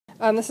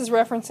This is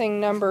referencing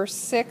number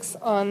 6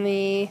 on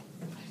the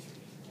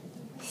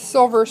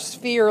Silver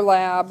Sphere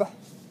Lab.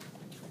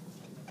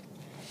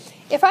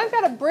 If I've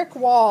got a brick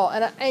wall,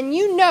 and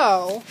you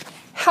know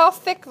how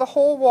thick the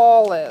whole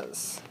wall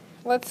is,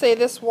 let's say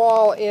this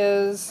wall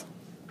is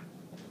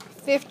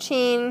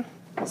 15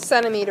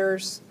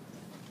 centimeters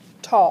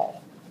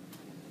tall,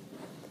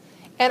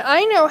 and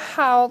I know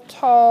how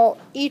tall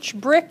each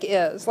brick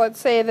is. Let's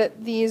say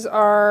that these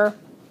are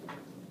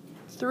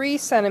 3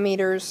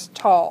 centimeters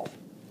tall.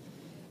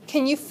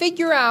 Can you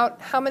figure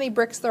out how many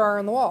bricks there are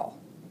in the wall?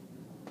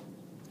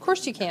 Of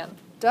course you can.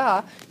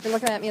 Duh. You're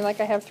looking at me like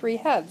I have 3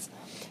 heads.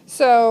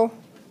 So,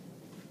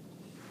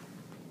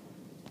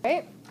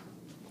 right?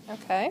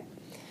 Okay.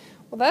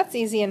 Well, that's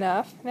easy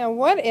enough. Now,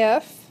 what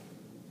if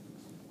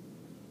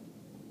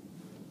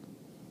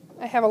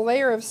I have a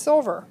layer of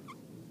silver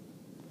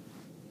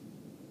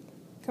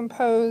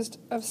composed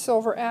of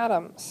silver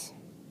atoms?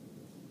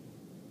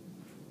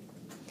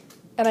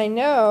 And I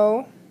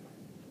know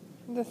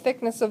the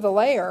thickness of the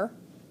layer,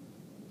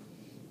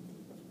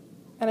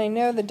 and I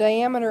know the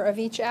diameter of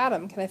each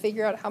atom. Can I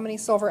figure out how many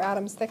silver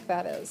atoms thick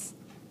that is?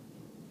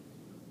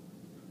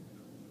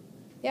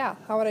 Yeah,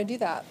 how would I do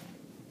that?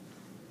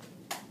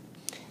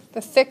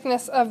 The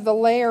thickness of the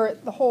layer,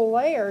 the whole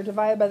layer,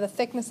 divided by the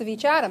thickness of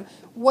each atom.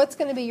 What's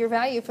going to be your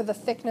value for the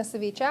thickness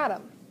of each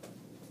atom?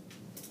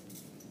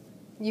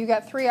 You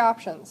got 3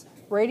 options: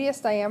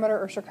 radius,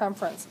 diameter, or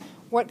circumference.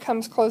 What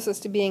comes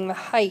closest to being the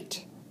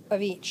height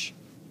of each?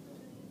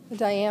 The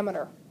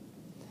diameter.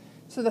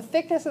 So the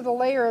thickness of the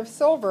layer of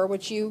silver,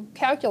 which you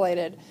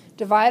calculated,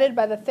 divided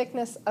by the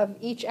thickness of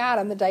each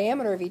atom, the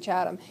diameter of each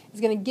atom, is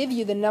going to give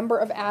you the number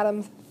of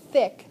atoms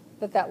thick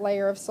that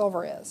layer of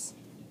silver is.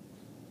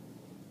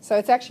 So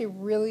it's actually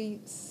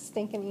really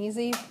stinking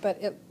easy, but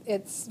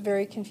it's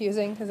very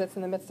confusing because it's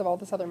in the midst of all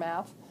this other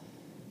math.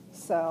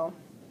 So,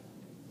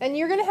 and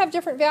you're going to have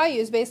different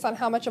values based on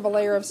how much of a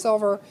layer of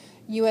silver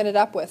you ended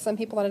up with. Some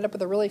people ended up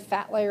with a really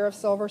fat layer of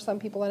silver. Some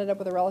people ended up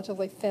with a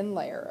relatively thin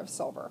layer of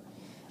silver.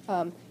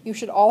 You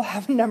should all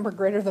have a number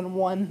greater than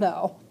 1,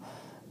 though,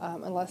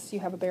 unless you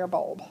have a bare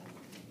bulb.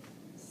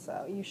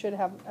 So you should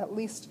have at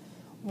least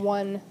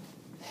 1.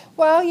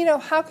 Well, you know,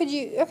 how could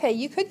you, okay,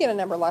 you could get a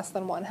number less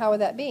than 1. How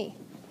would that be?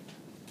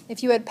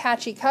 If you had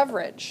patchy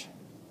coverage.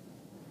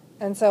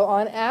 And so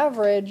on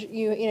average,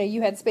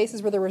 you had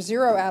spaces where there were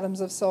 0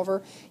 atoms of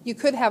silver, you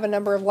could have a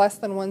number of less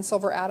than 1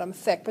 silver atom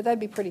thick, but that'd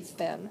be pretty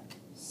thin.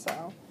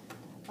 So,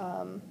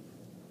 and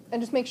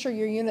just make sure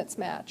your units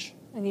match,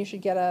 and you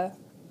should get a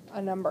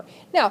number.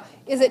 Now,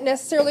 is it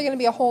necessarily going to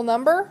be a whole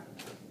number?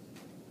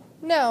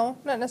 No,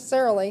 not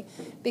necessarily,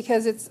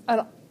 because it's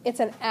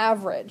an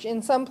average.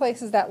 In some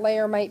places that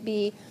layer might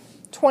be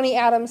 20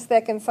 atoms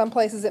thick, in some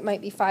places it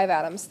might be 5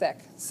 atoms thick.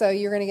 So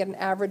you're going to get an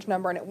average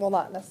number, and it will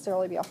not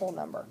necessarily be a whole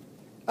number.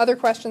 Other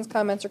questions,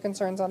 comments, or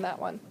concerns on that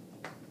one?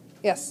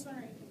 Yes?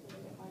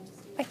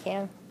 I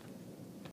can.